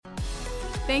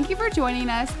Thank you for joining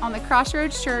us on the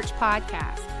Crossroads Church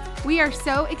podcast. We are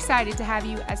so excited to have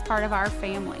you as part of our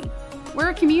family. We're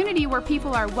a community where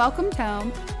people are welcomed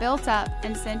home, built up,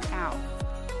 and sent out.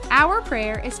 Our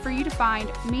prayer is for you to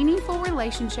find meaningful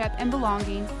relationship and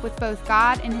belonging with both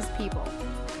God and His people.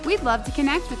 We'd love to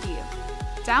connect with you.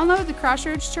 Download the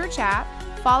Crossroads Church app,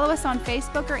 follow us on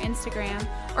Facebook or Instagram,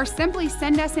 or simply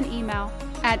send us an email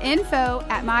at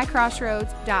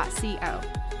info@mycrossroads.co.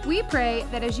 We pray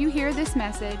that as you hear this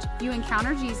message, you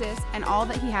encounter Jesus and all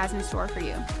that He has in store for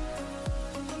you.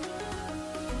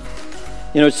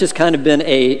 You know, it's just kind of been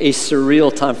a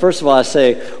surreal time. First of all, I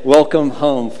say welcome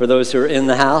home for those who are in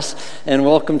the house, and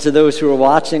welcome to those who are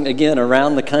watching, again,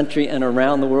 around the country and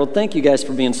around the world. Thank you guys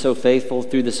for being so faithful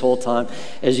through this whole time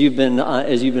as you've been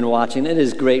watching. It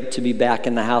is great to be back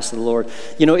in the house of the Lord.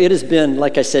 You know, it has been,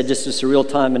 like I said, just a surreal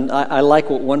time, and I like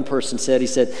what one person said. He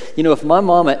said, you know, if my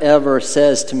mama ever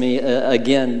says to me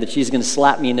again that she's going to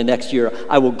slap me in the next year,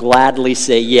 I will gladly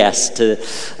say yes to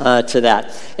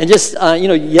that. And just, you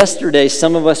know, yesterday,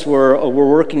 some of us were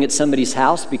working at somebody's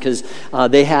house because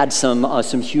they had some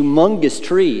humongous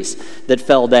trees that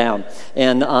fell down,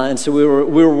 and so we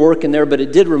were working there. But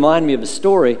it did remind me of a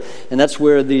story, and that's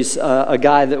where a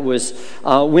guy that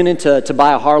went in to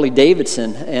buy a Harley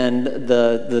Davidson, and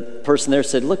the person there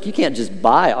said, "Look, you can't just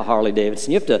buy a Harley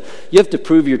Davidson. You have to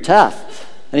prove you're tough."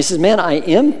 And he says, "Man, I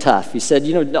am tough." He said,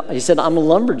 "I'm a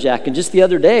lumberjack, and just the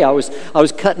other day I was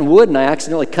cutting wood and I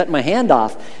accidentally cut my hand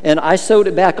off, and I sewed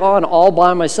it back on all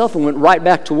by myself and went right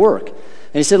back to work."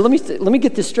 And he said, let me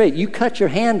get this straight. You cut your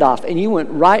hand off and you went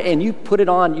right and you put it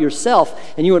on yourself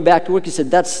and you went back to work." He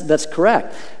said, "That's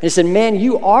correct." And he said, "Man,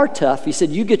 you are tough." He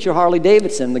said, "You get your Harley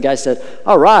Davidson." And the guy said,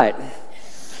 "All right."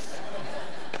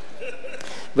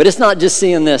 But it's not just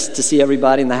seeing this to see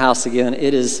everybody in the house again.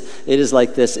 It is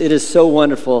like this. It is so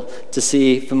wonderful to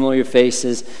see familiar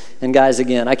faces. And guys,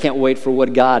 again, I can't wait for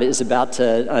what God is about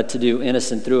to do in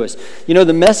us and through us. You know,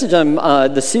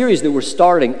 the series that we're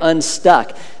starting,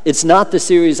 Unstuck, it's not the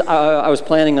series I was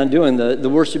planning on doing. The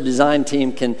worship design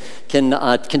team can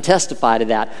testify to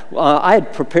that. I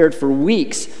had prepared for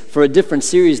weeks for a different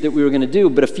series that we were going to do,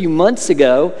 but a few months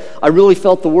ago, I really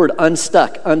felt the word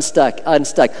unstuck.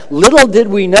 Little did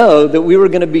we know that we were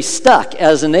going to be stuck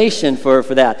as a nation for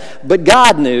that, but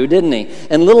God knew, didn't He?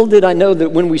 And little did I know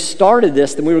that when we started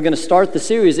this, that we were going to start the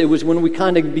series, it was when we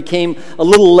kind of became a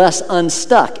little less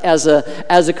unstuck as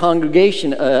a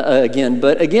congregation again.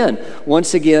 But again,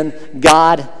 once again,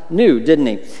 God knew, didn't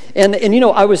He? And you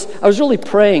know, I was really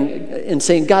praying and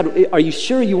saying, "God, are you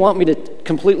sure you want me to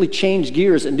completely change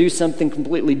gears and do something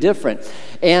completely different?"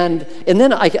 And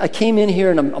then I came in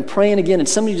here and I'm praying again, and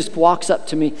somebody just walks up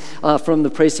to me from the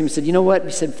praise team and said, "You know what?"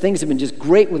 He said, "Things have been just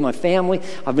great with my family.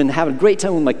 I've been having a great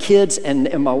time with my kids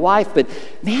and my wife, but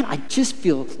man, I just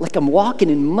feel like I'm walking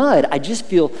in mud. I just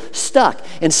feel stuck."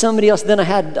 And somebody else, then I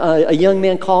had a young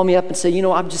man call me up and say, "You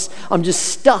know, I'm just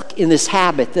stuck in this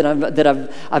habit that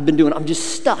I've been doing. I'm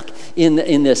just stuck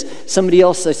in this." Somebody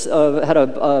else had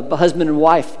a husband and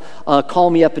wife call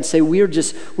me up and say, we're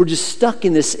just stuck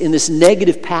in this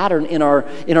negative pattern in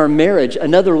our marriage.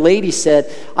 Another lady said,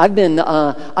 I've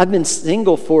been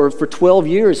single for 12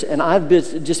 years and I've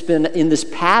just been in this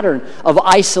pattern of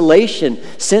isolation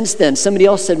since then. Somebody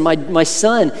else said, my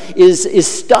son is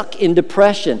stuck in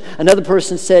depression. Another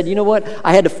person said, "You know what?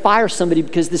 I had to fire somebody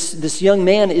because this young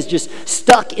man is just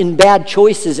stuck in bad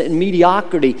choices and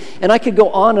mediocrity." And I could go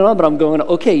on and on, but I'm going,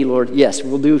 "Okay, Lord, yes,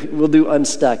 we'll do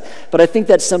unstuck." But I think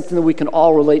that's something that we can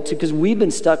all relate to because we've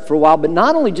been stuck for a while. But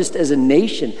not only just as a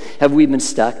nation have we been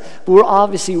stuck, but we're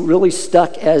obviously really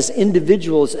stuck as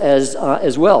individuals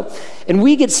as well. And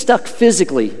we get stuck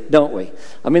physically, don't we?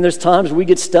 I mean, there's times we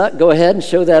get stuck. Go ahead and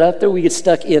show that up there. We get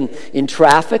stuck in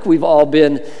traffic. We've all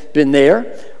been there.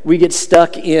 We get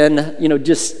stuck in, you know,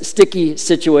 just sticky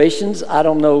situations. I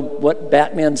don't know what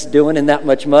Batman's doing in that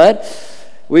much mud.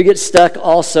 We get stuck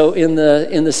also in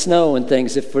the snow and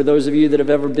things. If for those of you that have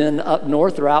ever been up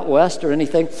north or out west or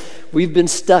anything, we've been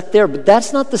stuck there. But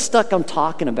that's not the stuck I'm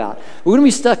talking about. We're going to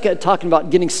be stuck talking about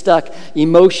getting stuck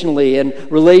emotionally and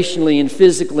relationally and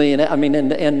physically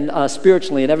and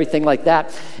spiritually and everything like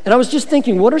that. And I was just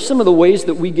thinking, what are some of the ways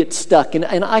that we get stuck? And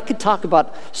I could talk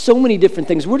about so many different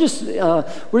things. We're just going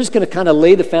to kind of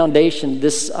lay the foundation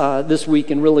this week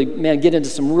and really, get into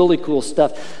some really cool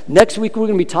stuff. Next week we're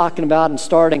going to be talking about and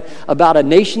starting about a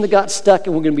nation that got stuck,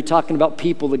 and we're going to be talking about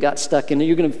people that got stuck. And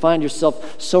you're going to find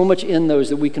yourself so much in those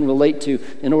that we can relate relate to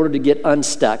in order to get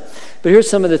unstuck. But here's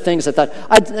some of the things I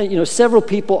thought. Several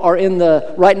people are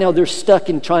right now they're stuck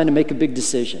in trying to make a big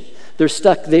decision. They're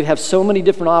stuck. They have so many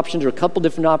different options or a couple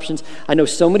different options. I know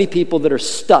so many people that are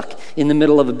stuck in the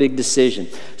middle of a big decision.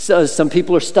 So some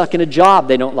people are stuck in a job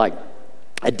they don't like,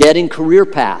 a dead-end career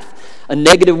path, a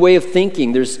negative way of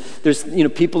thinking. There's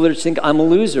people that think I'm a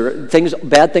loser.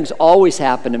 Bad things always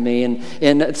happen to me,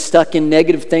 and stuck in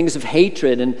negative things of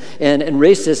hatred and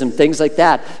racism, things like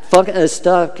that.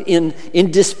 Stuck in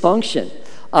dysfunction.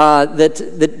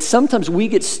 That sometimes we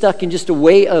get stuck in just a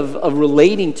way of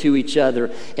relating to each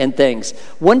other and things.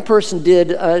 One person did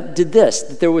this.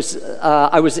 That there was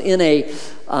I was in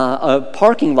a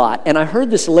parking lot, and I heard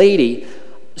this lady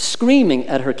screaming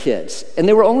at her kids, and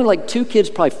they were only like 2 kids,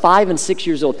 probably 5 and 6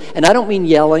 years old. And I don't mean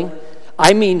yelling;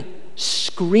 I mean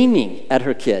screaming at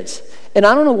her kids. And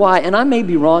I don't know why, and I may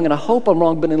be wrong, and I hope I'm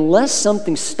wrong, but unless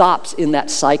something stops in that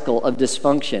cycle of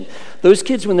dysfunction, those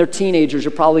kids when they're teenagers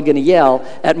are probably going to yell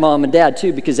at mom and dad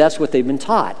too, because that's what they've been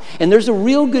taught. And there's a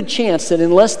real good chance that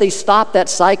unless they stop that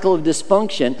cycle of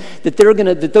dysfunction,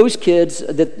 that those kids,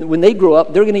 that when they grow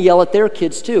up, they're going to yell at their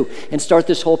kids too and start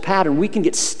this whole pattern. We can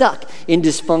get stuck in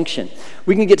dysfunction.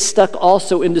 We can get stuck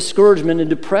also in discouragement and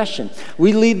depression.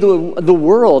 We lead the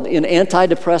world in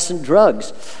antidepressant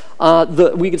drugs.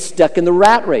 We get stuck in the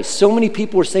rat race. So many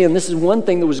people were saying this is one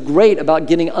thing that was great about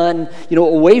getting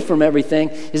away from everything,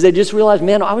 is they just realized,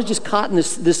 man, I was just caught in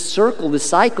this circle, this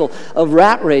cycle of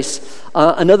rat race.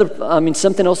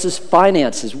 Something else is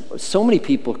finances. So many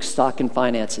people stuck in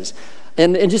finances.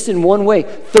 And just in one way,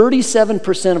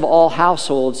 37% of all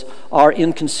households are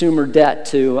in consumer debt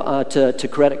to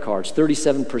credit cards.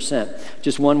 37%,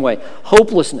 just one way.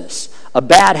 Hopelessness, a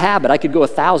bad habit. I could go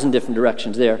 1,000 different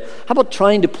directions there. How about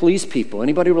trying to please people?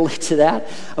 Anybody relate to that?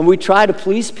 And we try to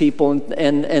please people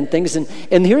and things.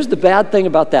 And here's the bad thing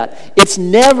about that. It's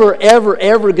never, ever,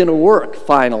 ever going to work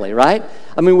finally, right?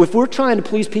 I mean, if we're trying to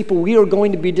please people, we are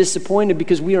going to be disappointed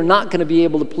because we are not going to be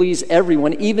able to please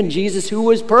everyone. Even Jesus, who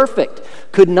was perfect,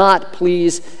 could not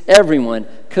please everyone,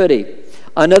 could he?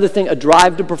 Another thing, a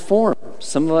drive to perform.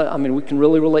 We can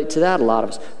really relate to that, a lot of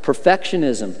us.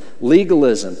 Perfectionism,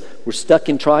 legalism. We're stuck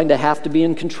in trying to have to be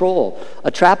in control.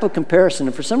 A trap of comparison.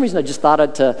 And for some reason, I just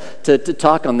thought to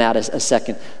talk on that a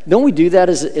second. Don't we do that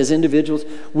as individuals?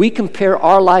 We compare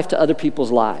our life to other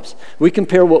people's lives. We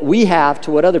compare what we have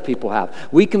to what other people have.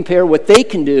 We compare what they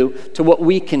can do to what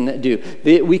we can do.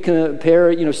 We compare,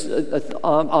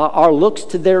 our looks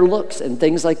to their looks and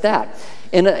things like that.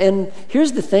 And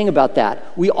here's the thing about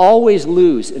that. We always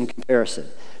lose in comparison.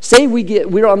 Say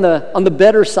we're on the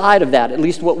better side of that, at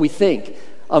least what we think.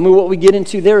 What we get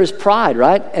into there is pride,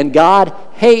 right? And God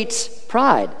hates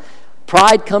pride.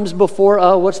 Pride comes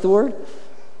before, what's the word?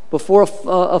 Before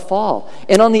a fall.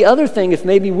 And on the other thing, if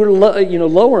maybe we're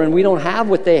lower and we don't have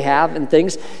what they have and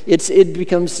things, it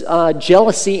becomes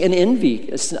jealousy and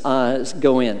envy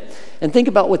go in. And think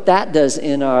about what that does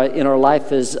in our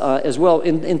life as well.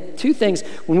 In 2 things,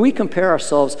 when we compare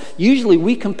ourselves, usually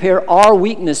we compare our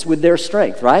weakness with their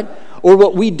strength, right? Or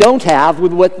what we don't have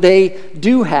with what they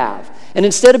do have. And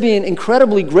instead of being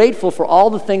incredibly grateful for all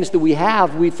the things that we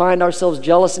have, we find ourselves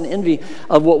jealous and envy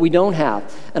of what we don't have.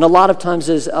 And a lot of times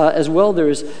as well,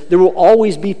 there will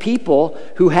always be people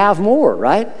who have more,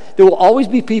 right? There will always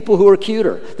be people who are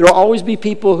cuter. There will always be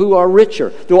people who are richer.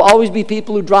 There will always be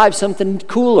people who drive something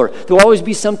cooler. There will always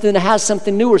be something that has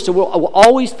something newer. So we'll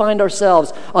always find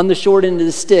ourselves on the short end of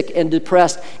the stick and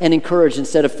depressed and encouraged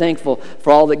instead of thankful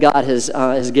for all that God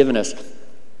has given us.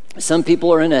 Some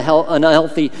people are in an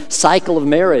unhealthy cycle of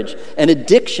marriage, an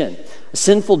addiction, a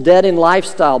sinful dead-end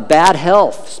lifestyle, bad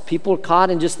health. People are caught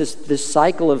in just this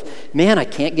cycle of, man, I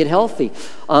can't get healthy.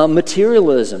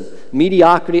 Materialism,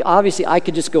 mediocrity. Obviously, I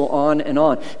could just go on and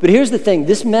on. But here's the thing.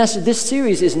 This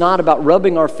series is not about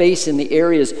rubbing our face in the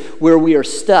areas where we are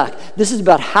stuck. This is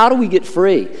about how do we get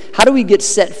free? How do we get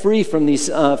set free from these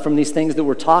things that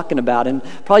we're talking about? And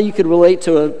probably you could relate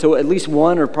to at least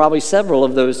one or probably several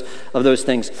of those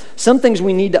things. Some things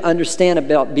we need to understand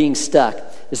about being stuck.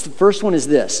 The first one is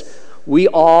this. We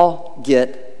all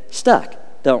get stuck,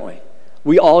 don't we?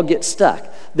 We all get stuck.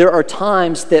 There are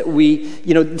times that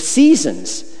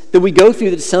seasons that we go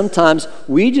through that sometimes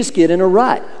we just get in a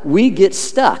rut. We get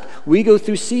stuck. We go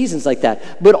through seasons like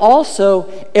that. But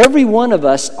also, every one of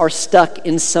us are stuck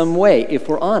in some way, if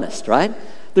we're honest, right?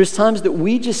 There's times that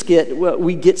we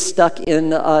get stuck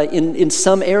in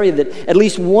some area that at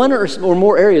least one or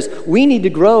more areas, we need to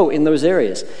grow in those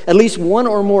areas. At least one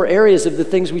or more areas of the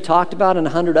things we talked about and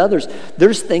 100 others,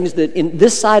 there's things that in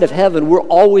this side of heaven, we're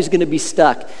always going to be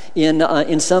stuck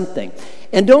in something.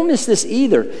 And don't miss this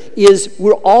either, is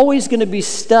we're always going to be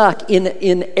stuck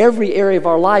in every area of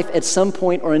our life at some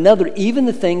point or another, even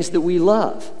the things that we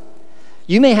love.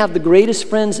 You may have the greatest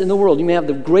friends in the world. You may have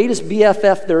the greatest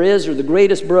BFF there is or the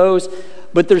greatest bros,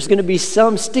 but there's going to be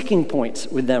some sticking points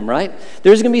with them, right?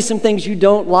 There's going to be some things you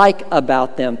don't like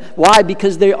about them. Why?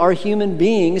 Because they are human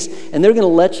beings, and they're going to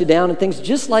let you down and things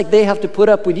just like they have to put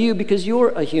up with you because you're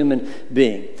a human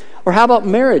being. Or how about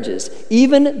marriages?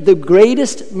 Even the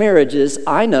greatest marriages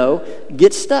I know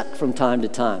get stuck from time to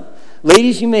time.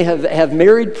 Ladies, you may have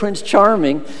married Prince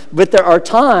Charming, but there are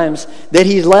times that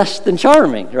he's less than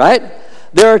charming, right?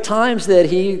 There are times that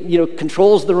he,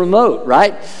 controls the remote,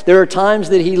 right? There are times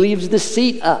that he leaves the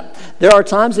seat up. There are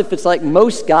times, if it's like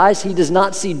most guys, he does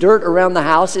not see dirt around the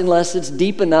house unless it's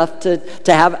deep enough to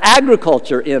have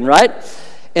agriculture in, right?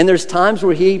 And there's times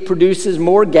where he produces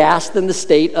more gas than the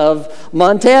state of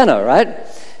Montana, right?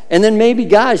 And then maybe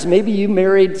you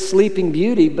married Sleeping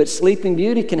Beauty, but Sleeping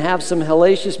Beauty can have some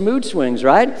hellacious mood swings,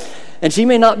 right? And she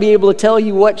may not be able to tell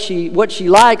you what she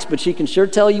likes, but she can sure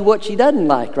tell you what she doesn't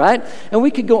like, right? And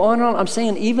we could go on and on. I'm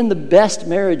saying even the best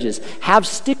marriages have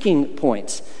sticking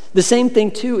points. The same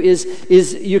thing, too,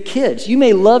 is your kids. You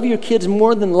may love your kids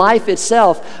more than life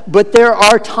itself, but there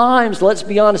are times, let's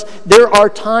be honest, there are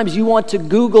times you want to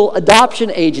Google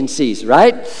adoption agencies,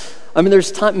 right? I mean,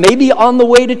 there's time, maybe on the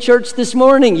way to church this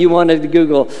morning you wanted to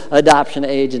Google adoption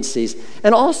agencies.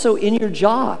 And also in your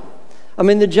job. I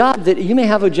mean, the job that you may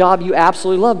have a job you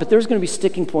absolutely love, but there's going to be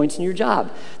sticking points in your job.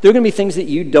 There are going to be things that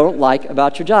you don't like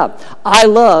about your job. I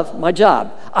love my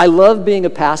job. I love being a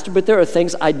pastor, but there are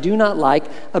things I do not like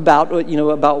about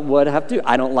what I have to do.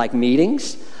 I don't like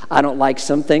meetings. I don't like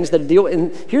some things that I deal with.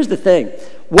 And here's the thing.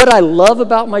 What I love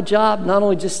about my job not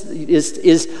only just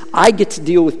is I get to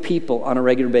deal with people on a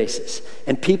regular basis.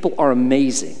 And people are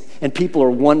amazing. And people are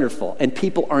wonderful. And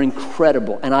people are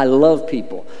incredible. And I love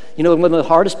people. You know, one of the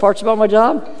hardest parts about my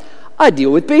job? I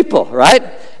deal with people, right?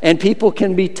 And people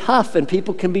can be tough, and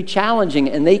people can be challenging,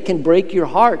 and they can break your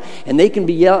heart, and they can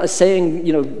be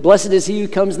saying, blessed is he who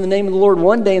comes in the name of the Lord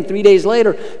one day, and 3 days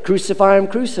later, crucify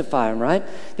him, right?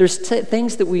 There's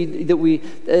things that we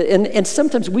and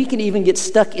sometimes we can even get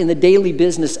stuck in the daily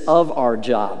business of our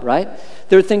job, right?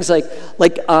 There are things like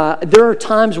there are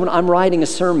times when I'm writing a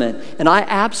sermon, and I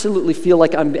absolutely feel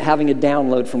like I'm having a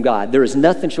download from God. There is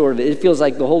nothing short of it. It feels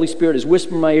like the Holy Spirit is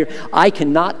whispering in my ear. I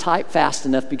cannot type fast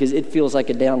enough because it feels like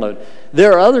a download.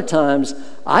 There are other times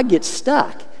I get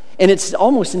stuck. And it's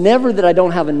almost never that I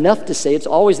don't have enough to say. It's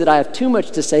always that I have too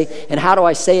much to say, and how do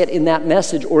I say it in that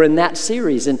message or in that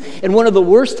series? And one of the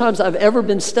worst times I've ever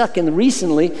been stuck in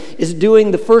recently is doing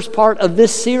the first part of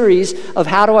this series of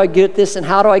how do I get this and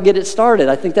how do I get it started.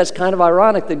 I think that's kind of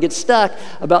ironic to get stuck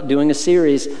about doing a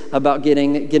series about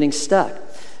getting stuck.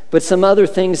 But some other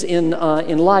things in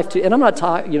life too, and I'm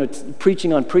not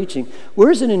preaching on preaching. Where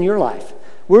is it in your life?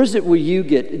 Where is it where you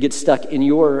get stuck in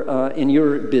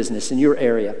your business, in your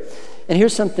area? And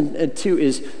here's something too,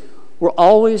 is we're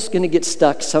always going to get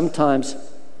stuck sometimes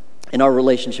in our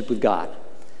relationship with God.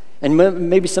 And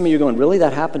maybe some of you are going, really?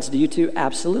 That happens to you too?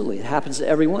 Absolutely. It happens to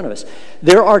every one of us.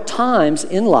 There are times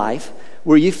in life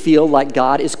where you feel like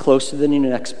God is closer than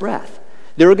your next breath.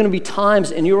 There are going to be times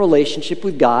in your relationship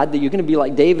with God that you're going to be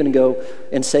like David and go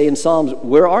and say in Psalms,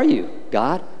 where are you,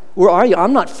 God? Where are you?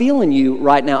 I'm not feeling you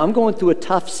right now. I'm going through a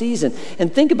tough season.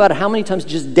 And think about how many times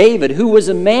just David, who was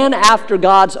a man after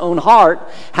God's own heart,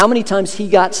 how many times he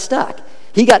got stuck.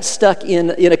 He got stuck in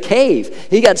a cave.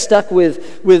 He got stuck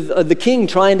with the king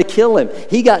trying to kill him.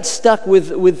 He got stuck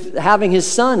with having his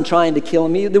son trying to kill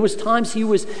him. There was times he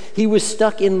was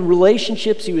stuck in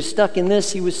relationships. He was stuck in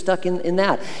this. He was stuck in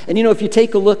that. And if you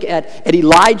take a look at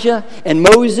Elijah and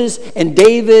Moses and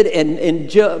David and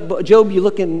Job, you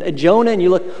look at Jonah and you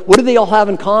look, what do they all have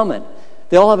in common?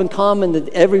 They all have in common that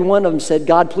every one of them said,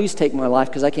 God, please take my life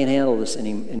because I can't handle this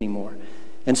anymore.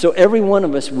 And so every one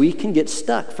of us, we can get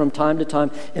stuck from time to time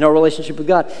in our relationship with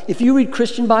God. If you read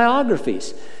Christian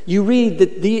biographies, you read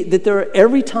that there are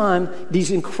every time these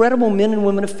incredible men and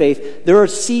women of faith, there are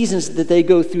seasons that they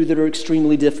go through that are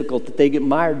extremely difficult, that they get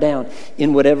mired down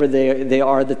in whatever they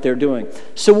are that they're doing.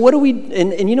 So what do we,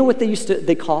 and you know what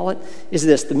they call it? Is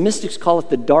this, the mystics call it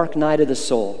the dark night of the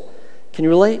soul. Can you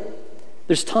relate?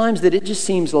 There's times that it just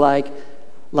seems like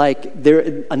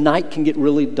a night can get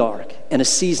really dark and a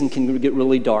season can get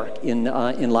really dark in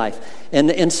life.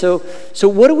 And so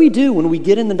what do we do when we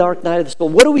get in the dark night of the soul?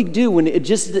 What do we do when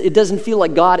it doesn't feel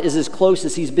like God is as close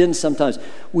as he's been sometimes?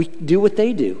 We do what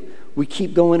they do. We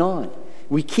keep going on.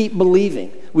 We keep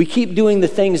believing. We keep doing the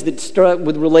things that start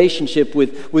with relationship,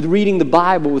 with reading the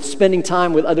Bible, with spending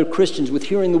time with other Christians, with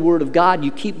hearing the Word of God.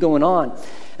 You keep going on.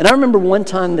 And I remember one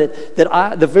time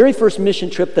the very first mission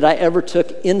trip that I ever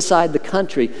took inside the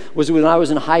country was when I was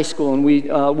in high school, and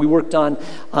we worked on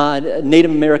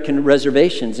Native American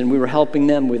reservations, and we were helping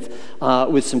them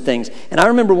with some things. And I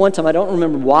remember one time, I don't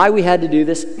remember why we had to do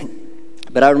this,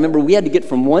 but I remember we had to get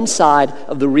from one side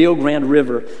of the Rio Grande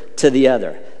River to the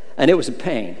other, and it was a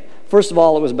pain. First of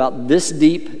all, it was about this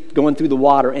deep going through the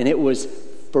water, and it was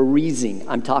freezing.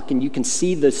 I'm talking, you can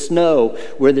see the snow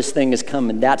where this thing is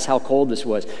coming. That's how cold this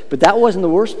was. But that wasn't the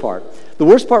worst part. The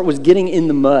worst part was getting in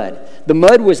the mud. The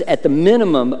mud was at the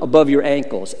minimum above your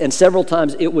ankles, and several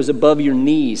times it was above your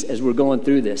knees as we're going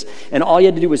through this. And all you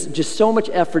had to do was just so much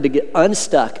effort to get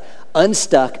unstuck, and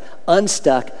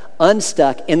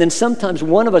then sometimes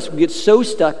one of us would get so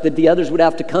stuck that the others would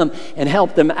have to come and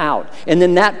help them out. And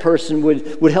then that person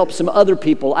would help some other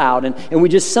people out. And we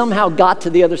just somehow got to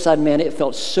the other side. Man, it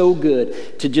felt so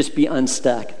good to just be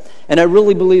unstuck. And I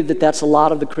really believe that that's a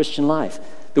lot of the Christian life.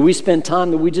 That we spend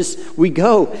time, that we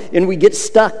go and we get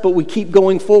stuck, but we keep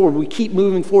going forward. We keep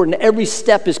moving forward, and every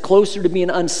step is closer to being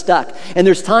unstuck. And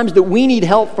there's times that we need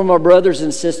help from our brothers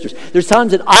and sisters. There's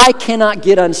times that I cannot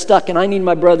get unstuck, and I need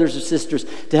my brothers or sisters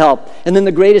to help. And then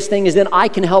the greatest thing is then I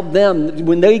can help them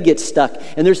when they get stuck.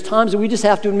 And there's times that we just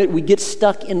have to admit we get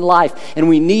stuck in life, and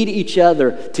we need each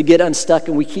other to get unstuck,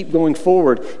 and we keep going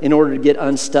forward in order to get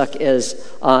unstuck as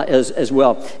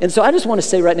well. And so I just want to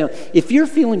say right now, if you're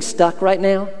feeling stuck right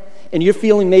now, and you're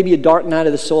feeling maybe a dark night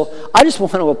of the soul, I just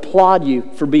want to applaud you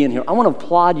for being here. I want to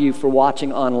applaud you for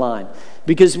watching online.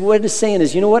 Because what it's saying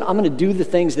is, you know what? I'm going to do the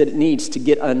things that it needs to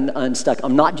get unstuck.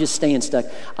 I'm not just staying stuck.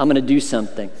 I'm going to do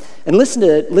something. And listen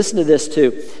to this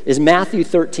too. Is Matthew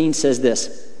 13 says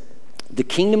this: the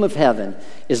kingdom of heaven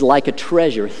is like a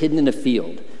treasure hidden in a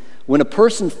field. When a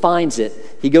person finds it,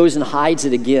 he goes and hides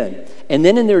it again. And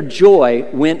then in their joy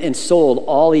went and sold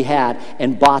all he had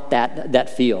and bought that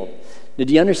field. Now,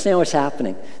 do you understand what's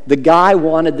happening? The guy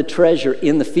wanted the treasure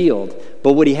in the field,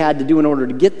 but what he had to do in order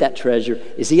to get that treasure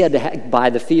is he had to buy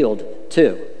the field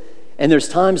too. And there's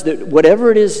times that whatever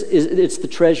it is it's the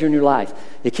treasure in your life.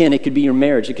 It could be your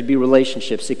marriage, it could be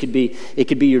relationships, it could be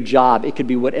your job, it could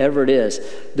be whatever it is.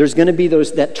 There's going to be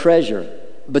that treasure.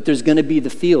 But there's going to be the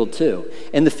field too.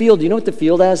 And the field, you know what the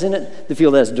field has in it? The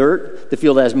field has dirt, the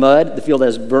field has mud, the field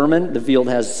has vermin, the field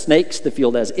has snakes, the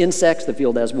field has insects, the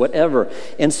field has whatever.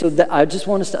 And so I just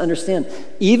want us to understand,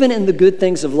 even in the good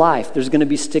things of life, there's going to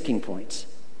be sticking points.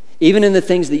 Even in the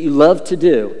things that you love to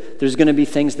do, there's going to be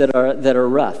things that are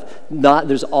rough.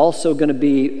 There's also going to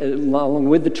be, along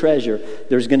with the treasure,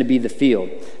 there's going to be the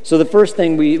field. So the first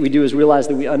thing we do is realize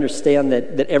that we understand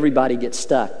that everybody gets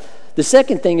stuck. The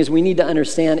second thing is we need to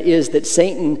understand is that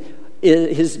Satan,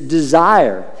 his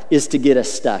desire is to get us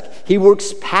stuck. He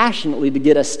works passionately to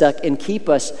get us stuck and keep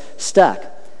us stuck.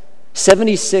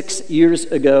 76 years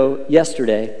ago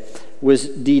yesterday was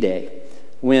D-Day,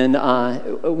 when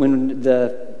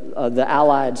the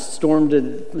Allies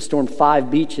stormed 5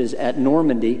 beaches at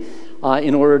Normandy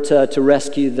in order to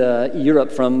rescue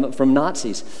Europe from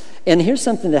Nazis. And here's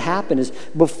something that happened is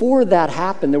before that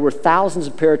happened, there were thousands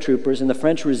of paratroopers in the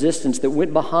French resistance that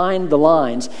went behind the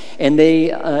lines, and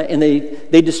they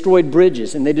destroyed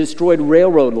bridges and they destroyed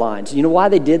railroad lines. You know why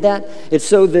they did that? It's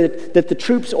so that the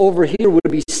troops over here would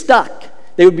be stuck.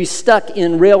 They would be stuck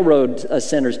in railroad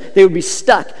centers. They would be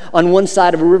stuck on one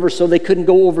side of a river so they couldn't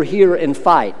go over here and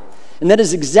fight. And that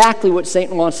is exactly what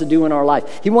Satan wants to do in our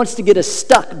life. He wants to get us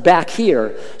stuck back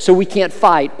here so we can't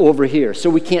fight over here, so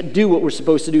we can't do what we're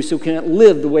supposed to do, so we can't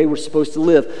live the way we're supposed to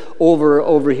live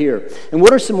over here. And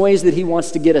what are some ways that he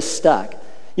wants to get us stuck?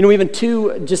 You know, even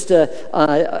 2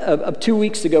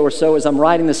 weeks ago or so, as I'm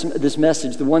writing this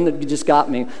message, the one that just got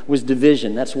me was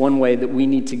division. That's one way that we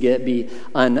need to be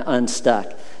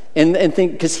unstuck. And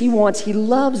think, because he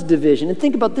loves division. And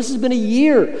think about, this has been a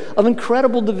year of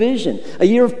incredible division, a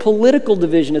year of political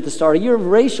division at the start, a year of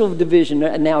racial division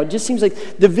now. It just seems like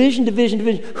division.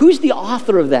 Who's the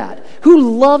author of that?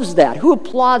 Who loves that? Who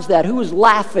applauds that? Who is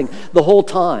laughing the whole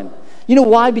time? You know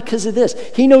why? Because of this.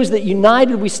 He knows that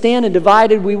united we stand and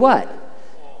divided we what?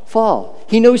 Fall.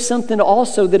 He knows something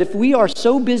also, that if we are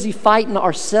so busy fighting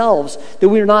ourselves that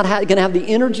we're not going to have the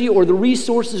energy or the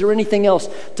resources or anything else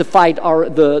to fight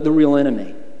the real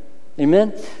enemy.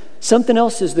 Amen? Something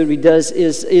else is that he does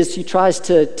is he tries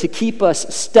to keep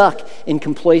us stuck in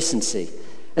complacency.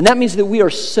 And that means that we are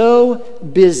so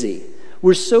busy.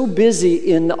 We're so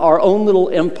busy in our own little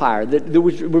empire, that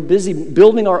we're busy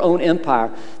building our own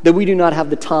empire, that we do not have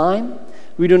the time,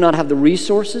 We do not have the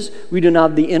resources, we do not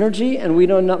have the energy, and we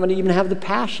do not even have the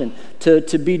passion to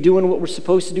be doing what we're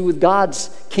supposed to do with God's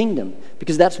kingdom,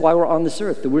 because that's why we're on this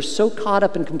earth. That we're so caught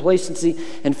up in complacency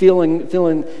and feeling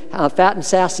fat and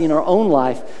sassy in our own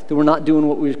life that we're not doing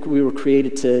what we were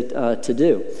created to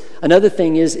do. Another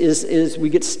thing is we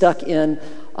get stuck in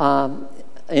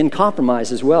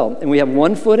compromise as well. And we have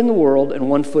one foot in the world and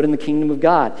one foot in the kingdom of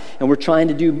God. And we're trying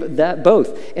to do that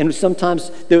both. And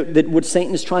sometimes what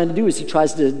Satan is trying to do is he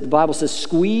tries to, the Bible says,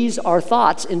 squeeze our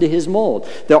thoughts into his mold.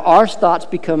 Our thoughts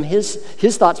become his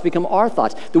thoughts become our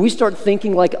thoughts. That we start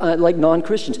thinking like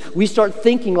non-Christians. We start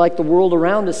thinking like the world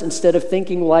around us instead of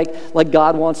thinking like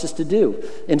God wants us to do.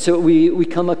 And so we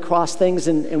come across things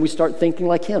and we start thinking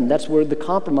like him. That's where the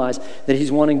compromise that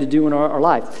he's wanting to do in our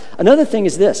life. Another thing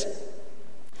is this.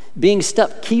 Being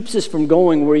stuck keeps us from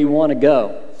going where you want to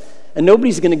go. And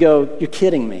nobody's going to go, you're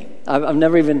kidding me. I've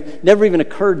never even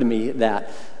occurred to me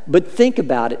that. But think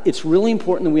about it. It's really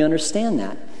important that we understand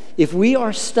that. If we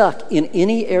are stuck in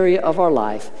any area of our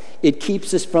life, it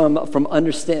keeps us from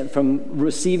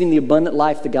receiving the abundant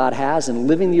life that God has and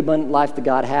living the abundant life that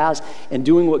God has and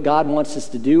doing what God wants us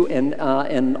to do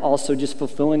and also just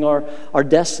fulfilling our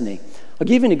destiny. I'll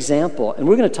give you an example, and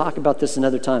we're going to talk about this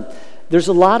another time. There's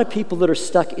a lot of people that are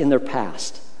stuck in their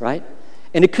past, right?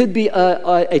 And it could be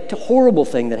a horrible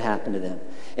thing that happened to them.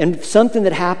 And something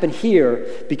that happened here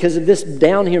because of this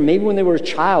down here, maybe when they were a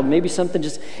child, maybe something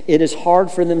it is hard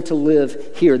for them to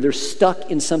live here. They're stuck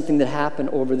in something that happened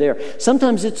over there.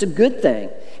 Sometimes it's a good thing.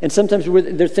 And sometimes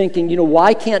they're thinking,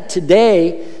 why can't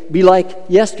today be like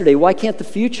yesterday? Why can't the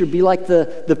future be like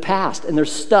the past? And they're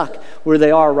stuck where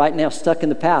they are right now, stuck in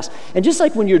the past. And just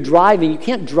like when you're driving, you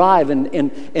can't drive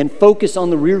and focus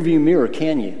on the rearview mirror,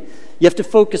 can you? You have to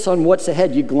focus on what's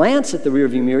ahead. You glance at the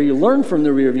rearview mirror, you learn from the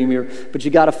rearview mirror, but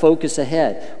you got to focus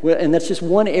ahead. And that's just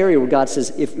one area where God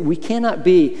says, if we cannot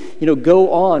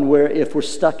go on if we're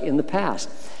stuck in the past.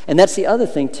 And that's the other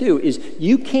thing too, is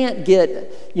you can't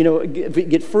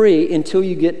get free until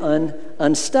you get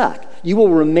unstuck. You will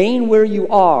remain where you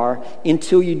are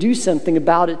until you do something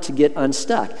about it to get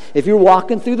unstuck. If you're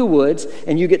walking through the woods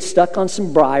and you get stuck on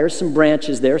some briars, some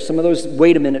branches there, some of those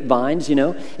wait a minute vines,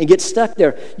 and get stuck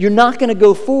there, you're not going to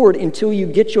go forward until you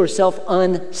get yourself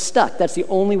unstuck. That's the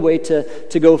only way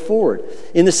to go forward.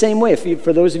 In the same way,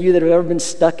 for those of you that have ever been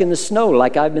stuck in the snow,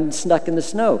 like I've been stuck in the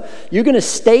snow, you're going to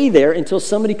stay there until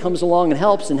somebody comes along and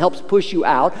helps push you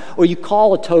out, or you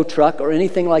call a tow truck or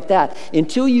anything like that.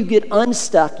 Until you get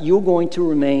unstuck, you're going to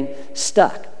remain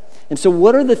stuck. And so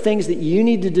what are the things that you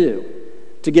need to do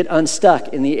to get unstuck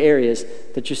in the areas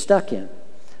that you're stuck in?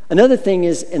 Another thing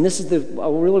is, and this is I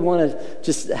really want to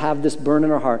just have this burn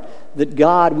in our heart,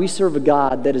 that we serve a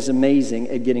God that is amazing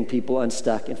at getting people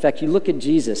unstuck. In fact, you look at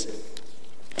Jesus,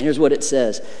 and here's what it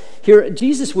says. Here,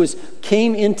 Jesus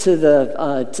came into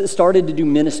started to do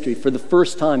ministry for the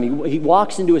first time. He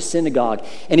walks into a synagogue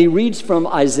and he reads from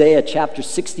Isaiah chapter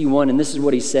 61, and this is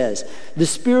what he says. The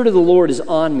Spirit of the Lord is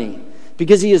on me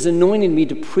because he has anointed me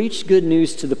to preach good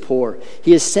news to the poor.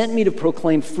 He has sent me to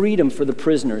proclaim freedom for the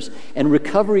prisoners and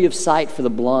recovery of sight for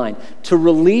the blind, to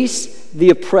release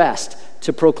the oppressed,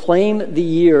 to proclaim the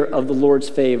year of the Lord's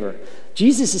favor.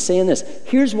 Jesus is saying this.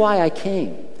 Here's why I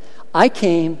came. I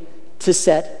came to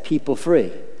set people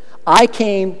free. I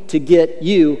came to get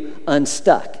you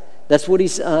unstuck. That's what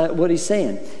he's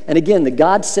saying. And again,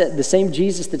 the same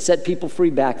Jesus that set people free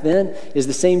back then is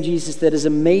the same Jesus that is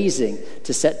amazing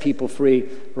to set people free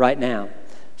right now.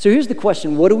 So here's the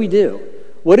question: what do we do?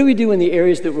 What do we do in the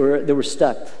areas that we're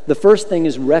stuck? The first thing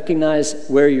is recognize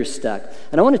where you're stuck.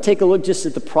 And I want to take a look just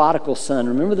at the prodigal son.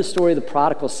 Remember the story of the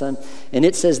prodigal son? And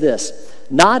it says this: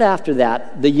 not after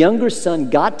that, the younger son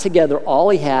got together all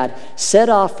he had, set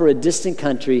off for a distant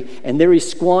country, and there he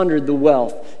squandered the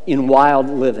wealth in wild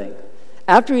living.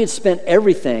 After he had spent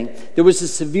everything, there was a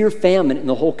severe famine in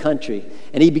the whole country,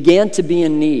 and he began to be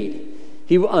in need.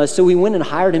 So he went and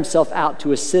hired himself out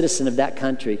to a citizen of that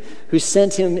country who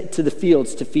sent him to the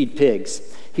fields to feed pigs.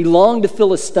 He longed to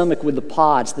fill his stomach with the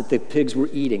pods that the pigs were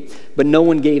eating, but no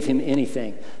one gave him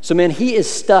anything. So man, he is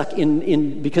stuck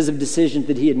in because of decisions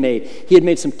that he had made. He had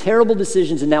made some terrible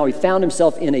decisions, and now he found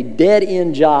himself in a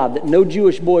dead-end job that no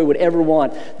Jewish boy would ever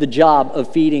want, the job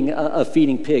of feeding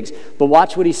pigs. But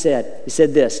watch what he said. He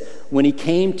said this: when he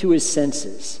came to his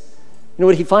senses, you know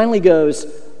what? He finally goes,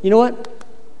 you know what?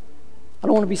 I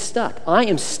don't want to be stuck. I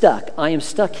am stuck. I am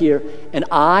stuck here, and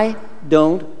I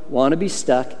don't want to be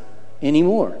stuck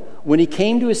anymore. When he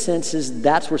came to his senses,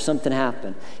 that's where something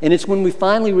happened. And it's when we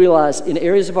finally realize in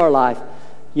areas of our life,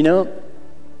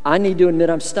 I need to admit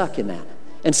I'm stuck in that.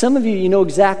 And some of you, you know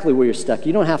exactly where you're stuck.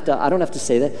 I don't have to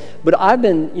say that. But I've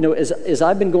been, as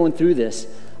I've been going through this,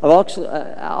 I've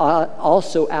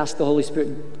also asked the Holy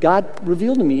Spirit, God,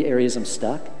 reveal to me areas I'm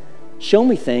stuck. Show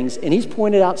me things. And he's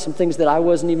pointed out some things that I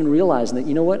wasn't even realizing that,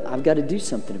 you know what, I've got to do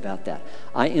something about that.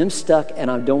 I am stuck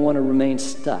and I don't want to remain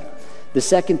stuck. The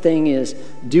second thing is,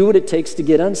 do what it takes to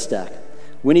get unstuck.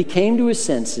 When he came to his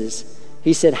senses,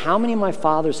 he said, how many of my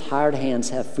father's hired hands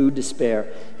have food to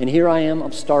spare? And here I am,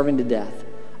 I'm starving to death.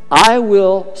 I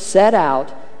will set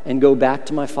out and go back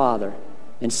to my father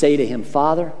and say to him,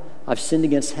 Father, I've sinned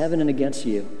against heaven and against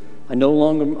you. I'm no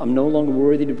longer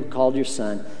worthy to be called your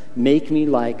son. Make me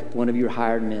like one of your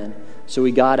hired men. So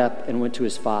he got up and went to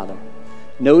his father.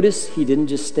 Notice he didn't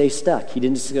just stay stuck. He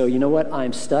didn't just go, you know what,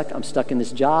 I'm stuck. I'm stuck in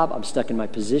this job. I'm stuck in my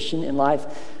position in life.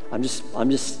 I'm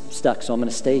just stuck, so I'm going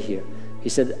to stay here. He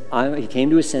said, he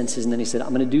came to his senses, and then he said, I'm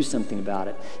going to do something about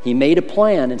it. He made a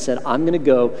plan and said, I'm going to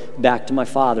go back to my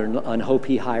father and hope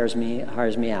he hires me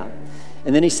out.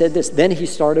 And then he said this, then he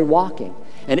started walking.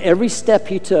 And every step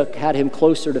he took had him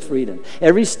closer to freedom.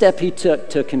 Every step he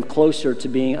took him closer to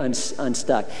being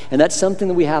unstuck. And that's something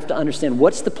that we have to understand.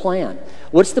 What's the plan?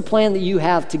 What's the plan that you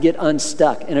have to get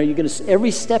unstuck? And are you going to?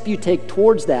 Every step you take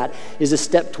towards that is a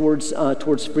step towards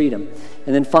freedom.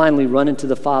 And then finally, run into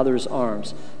the Father's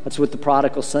arms. That's what the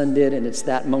prodigal son did, and it's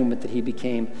that moment that he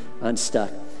became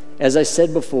unstuck. As I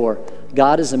said before,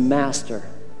 God is a master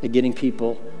at getting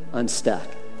people unstuck.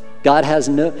 God has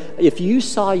if you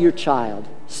saw your child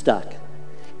stuck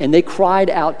and they cried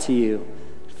out to you,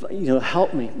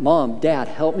 help me, Mom, Dad,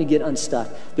 help me get unstuck.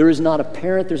 There is not a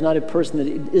parent, there's not a person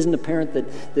that isn't a parent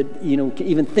that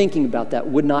even thinking about that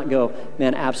would not go,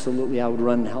 man, absolutely, I would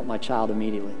run and help my child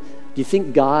immediately. Do you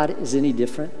think God is any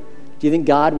different? Do you think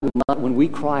God would not, when we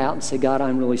cry out and say, God,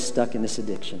 I'm really stuck in this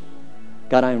addiction.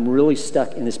 God, I'm really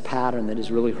stuck in this pattern that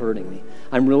is really hurting me.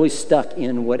 I'm really stuck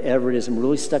in whatever it is. I'm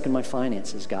really stuck in my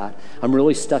finances, God. I'm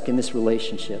really stuck in this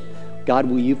relationship. God,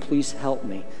 will you please help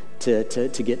me to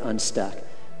get unstuck?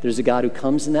 There's a God who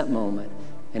comes in that moment,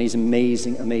 and he's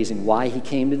amazing, amazing. Why he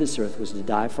came to this earth was to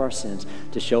die for our sins,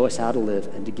 to show us how to live,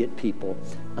 and to get people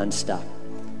unstuck.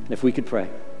 And if we could pray.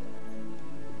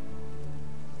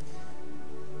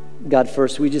 God,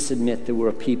 first, we just admit that we're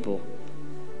a people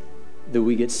that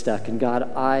we get stuck. And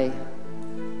God, I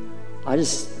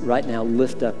just right now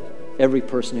lift up every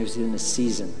person who's in a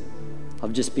season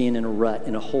of just being in a rut,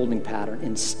 in a holding pattern,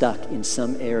 and stuck in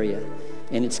some area.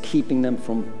 And it's keeping them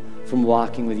from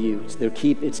walking with you.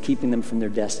 It's keeping them from their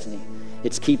destiny.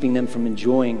 It's keeping them from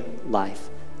enjoying life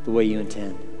the way you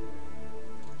intend.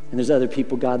 And there's other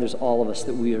people, God, there's all of us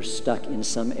that we are stuck in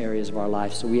some areas of our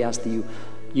life. So we ask that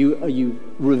you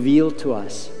reveal to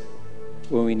us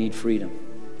where we need freedom.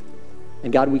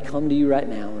 And God, we come to you right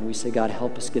now and we say, God,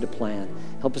 help us get a plan.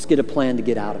 Help us get a plan to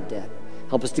get out of debt.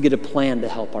 Help us to get a plan to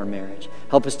help our marriage.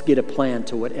 Help us to get a plan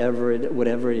to whatever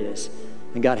it is.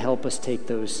 And God, help us take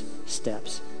those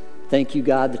steps. Thank you,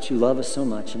 God, that you love us so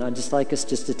much. And I'd just like us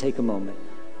just to take a moment.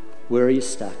 Where are you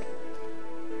stuck?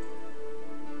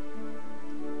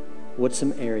 What's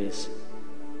some areas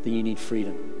that you need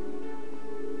freedom?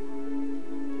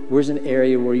 Where's an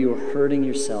area where you are hurting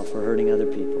yourself or hurting other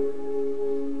people?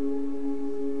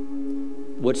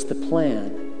 What's the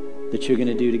plan that you're going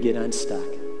to do to get unstuck?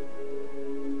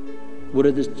 What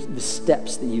are the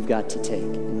steps that you've got to take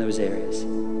in those areas?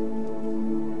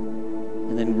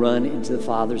 And then run into the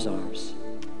Father's arms.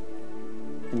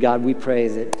 And God, we pray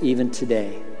that even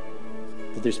today,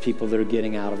 that there's people that are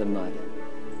getting out of the mud,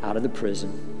 out of the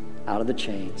prison, out of the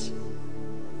chains,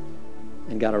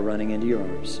 and God, are running into your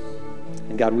arms.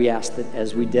 And God, we ask that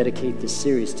as we dedicate this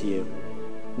series to you,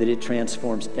 that it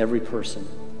transforms every person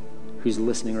who's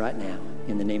listening right now.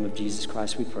 In the name of Jesus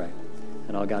Christ we pray.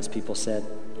 And all God's people said,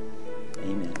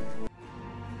 amen.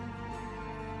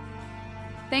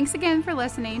 Thanks again for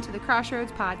listening to the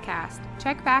Crossroads Podcast.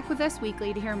 Check back with us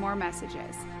weekly to hear more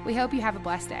messages. We hope you have a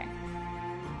blessed day.